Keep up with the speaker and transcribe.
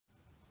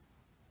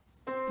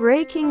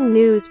Breaking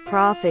news: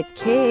 Prophet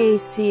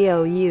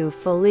Kacou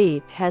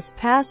Philippe has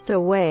passed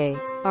away.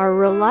 Our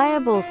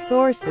reliable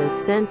sources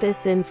sent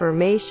this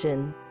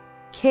information.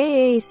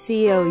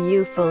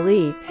 Kacou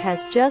Philippe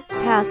has just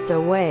passed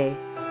away.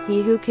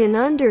 He who can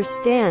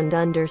understand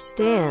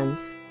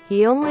understands.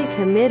 He only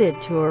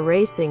committed to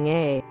erasing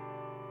a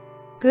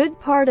good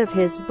part of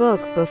his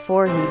book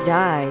before he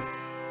died.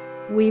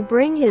 We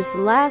bring his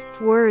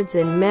last words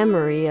in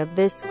memory of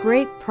this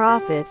great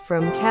prophet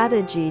from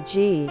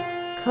Kacou,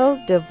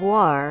 Côte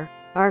d'Ivoire.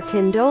 Our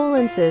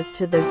condolences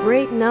to the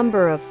great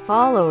number of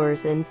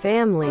followers and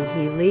family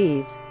he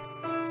leaves.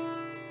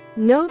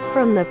 Note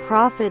from the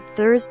Prophet,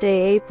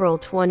 Thursday, April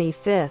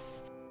 25,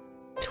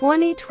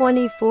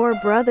 2024.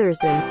 Brothers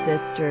and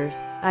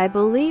sisters, I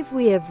believe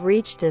we have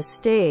reached a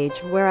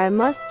stage where I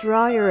must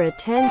draw your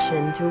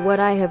attention to what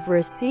I have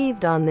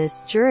received on this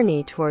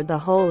journey toward the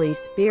Holy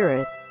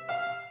Spirit.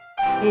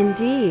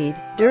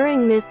 Indeed,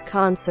 during this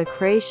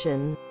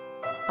consecration,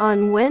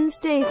 on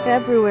Wednesday,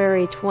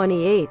 February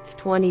 28,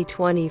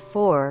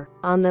 2024,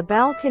 on the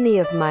balcony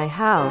of my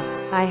house,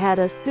 I had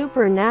a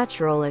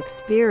supernatural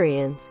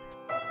experience.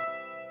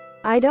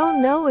 I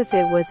don't know if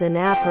it was an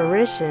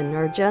apparition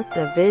or just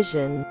a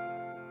vision.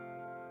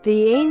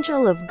 The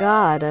angel of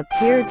God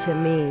appeared to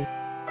me,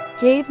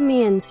 gave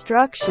me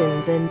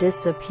instructions and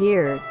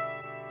disappeared.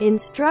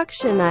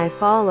 Instruction I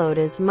followed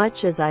as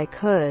much as I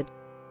could.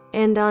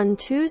 And on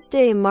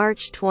Tuesday,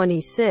 March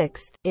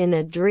 26, in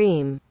a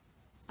dream,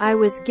 I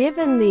was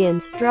given the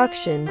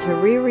instruction to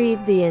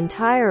reread the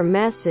entire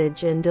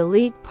message and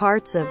delete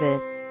parts of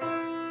it.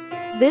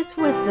 This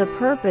was the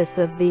purpose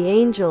of the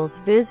angel's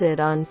visit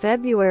on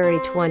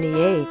February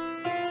 28.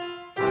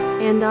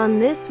 And on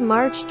this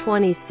March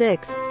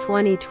 26,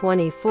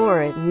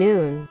 2024 at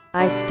noon,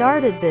 I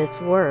started this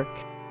work.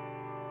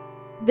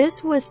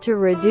 This was to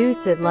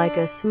reduce it like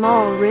a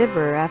small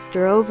river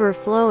after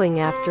overflowing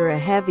after a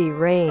heavy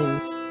rain.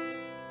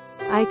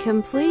 I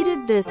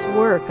completed this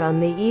work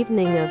on the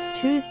evening of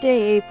Tuesday,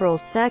 April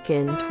 2,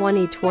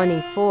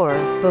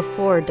 2024,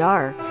 before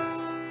dark,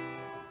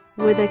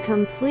 with a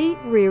complete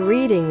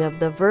rereading of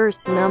the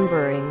verse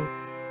numbering.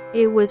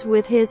 It was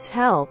with his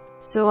help,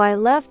 so I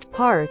left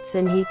parts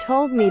and he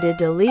told me to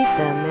delete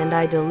them and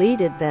I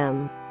deleted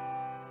them.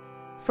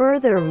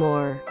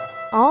 Furthermore,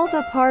 all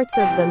the parts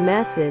of the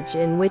message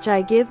in which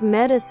I give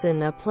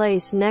medicine a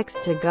place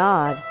next to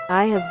God,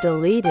 I have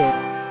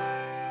deleted.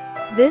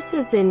 This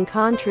is in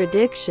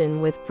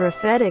contradiction with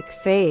prophetic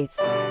faith.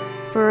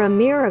 For a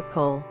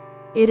miracle,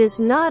 it is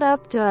not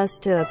up to us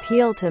to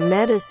appeal to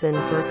medicine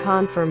for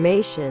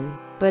confirmation,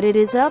 but it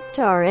is up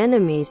to our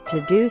enemies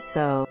to do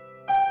so.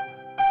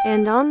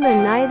 And on the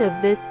night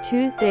of this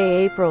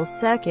Tuesday, April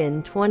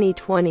 2,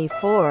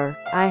 2024,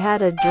 I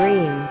had a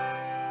dream.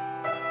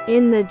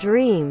 In the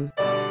dream,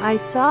 I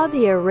saw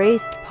the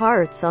erased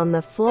parts on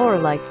the floor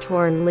like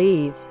torn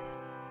leaves.